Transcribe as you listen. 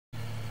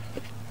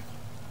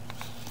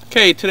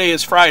Okay, today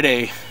is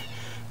Friday,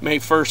 May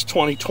 1st,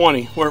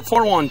 2020. We're at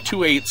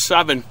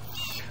 41287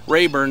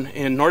 Rayburn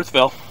in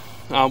Northville.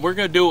 We're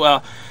going to do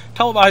a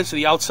televise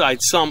the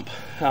outside sump.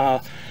 There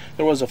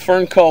was a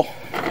Fernco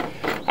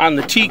on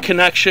the T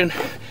connection.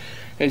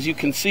 As you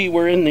can see,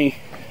 we're in the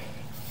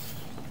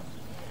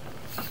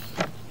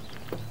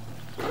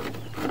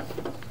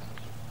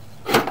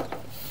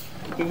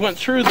we went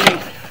through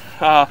the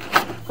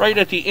right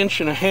at the 1.5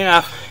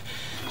 inches.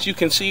 As you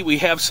can see, we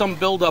have some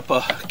buildup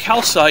of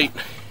calcite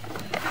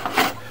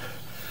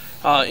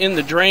in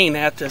the drain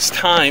at this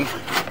time.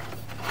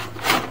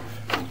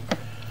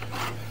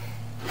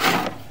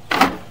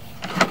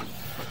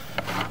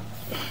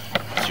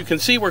 As you can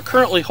see, we're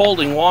currently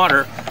holding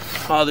water.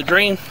 The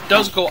drain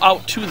does go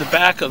out to the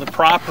back of the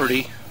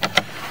property.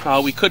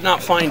 We could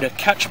not find a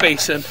catch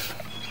basin,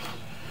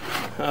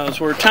 as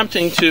we're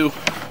attempting to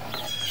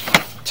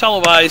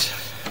televise,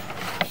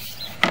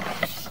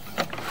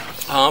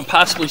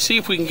 possibly see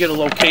if we can get a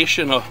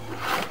location of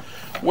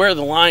where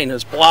the line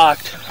is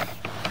blocked.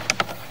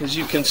 As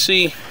you can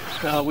see,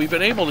 we've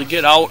been able to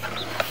get out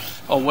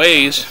a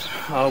ways.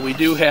 We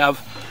do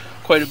have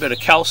quite a bit of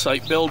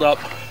calcite buildup.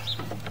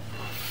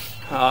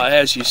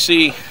 As you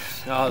see,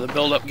 the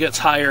buildup gets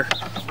higher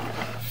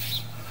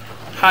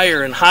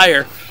and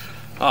higher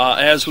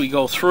as we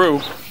go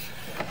through.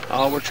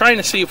 We're trying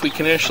to see if we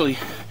can actually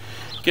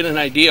get an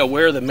idea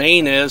where the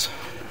main is.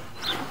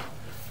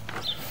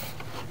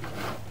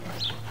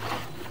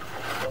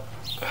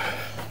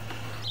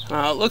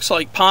 It looks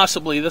like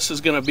possibly this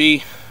is going to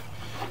be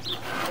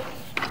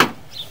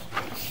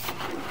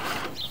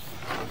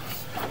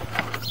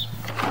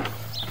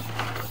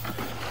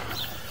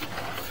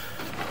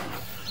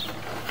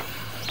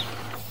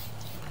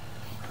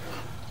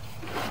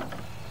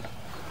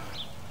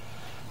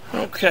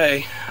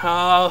okay.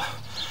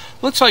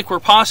 Looks like we're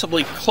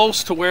possibly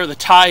close to where the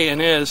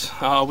tie-in is.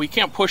 We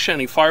can't push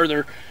any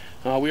farther.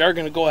 We are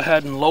going to go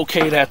ahead and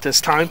locate at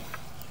this time.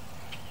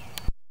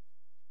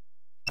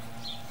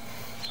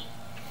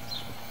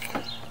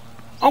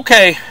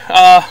 Okay,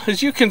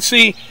 as you can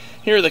see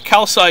here, the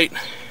calcite,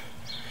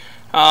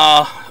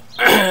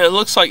 it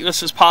looks like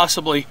this is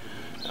possibly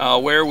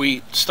where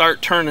we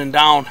start turning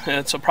down.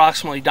 It's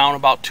approximately down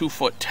about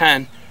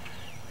 2'10".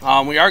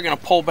 We are going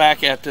to pull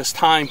back at this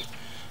time.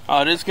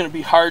 It is going to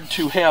be hard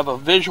to have a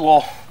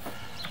visual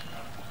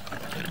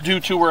due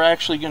to we're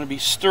actually going to be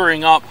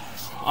stirring up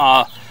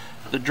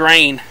the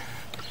drain,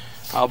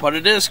 but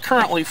it is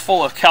currently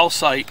full of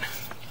calcite.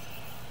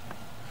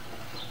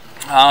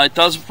 It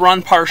does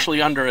run partially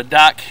under a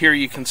deck. Here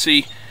you can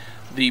see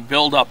the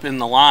buildup in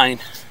the line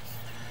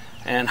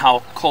and how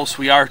close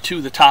we are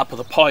to the top of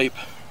the pipe.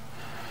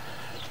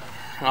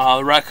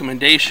 The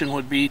recommendation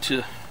would be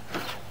to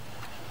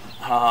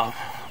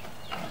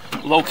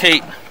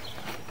locate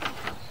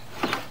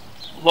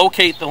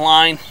the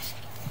line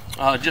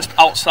just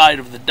outside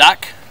of the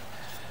deck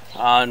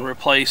and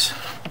replace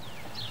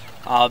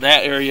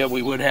that area.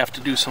 We would have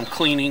to do some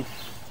cleaning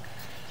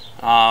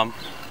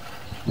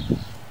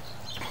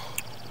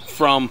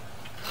from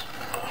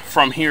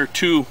here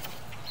to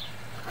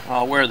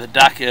where the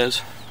deck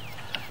is,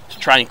 to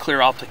try and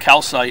clear out the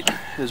calcite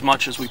as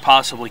much as we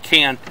possibly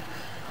can.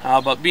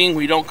 But being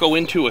we don't go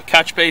into a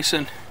catch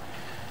basin,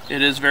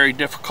 it is very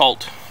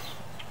difficult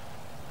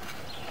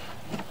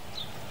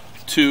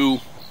to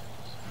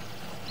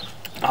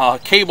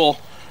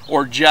cable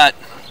or jet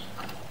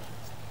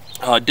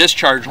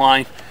discharge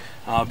line,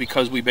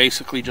 because we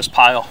basically just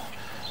pile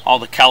all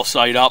the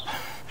calcite up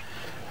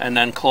and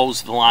then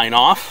close the line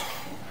off.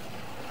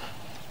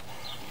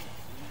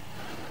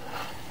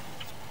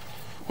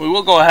 We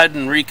will go ahead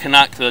and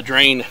reconnect the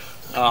drain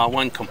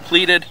when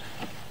completed.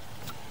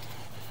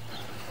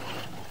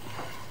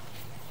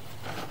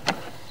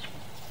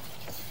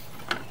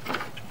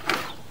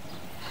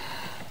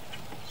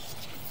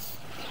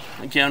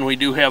 Again, we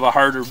do have a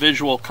harder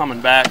visual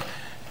coming back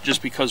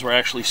just because we're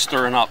actually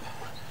stirring up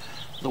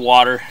the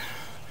water.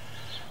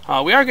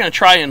 We are going to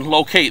try and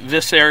locate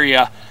this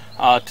area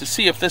to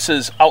see if this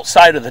is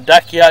outside of the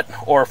deck yet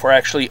or if we're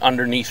actually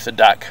underneath the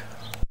deck.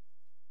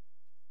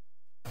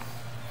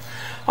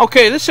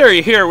 Okay, this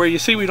area here where you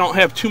see we don't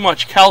have too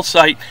much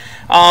calcite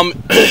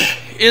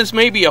is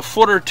maybe a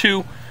foot or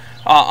two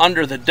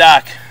under the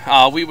deck.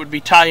 We would be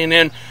tying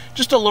in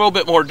just a little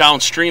bit more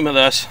downstream of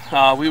this.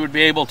 We would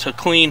be able to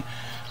clean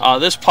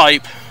this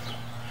pipe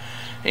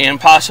and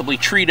possibly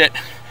treat it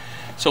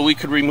so we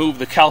could remove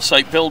the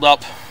calcite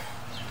buildup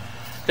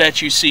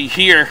that you see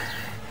here,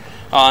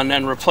 and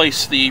then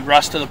replace the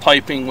rest of the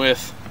piping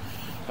with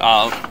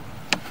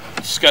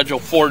Schedule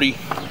 40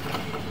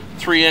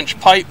 3-inch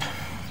pipe.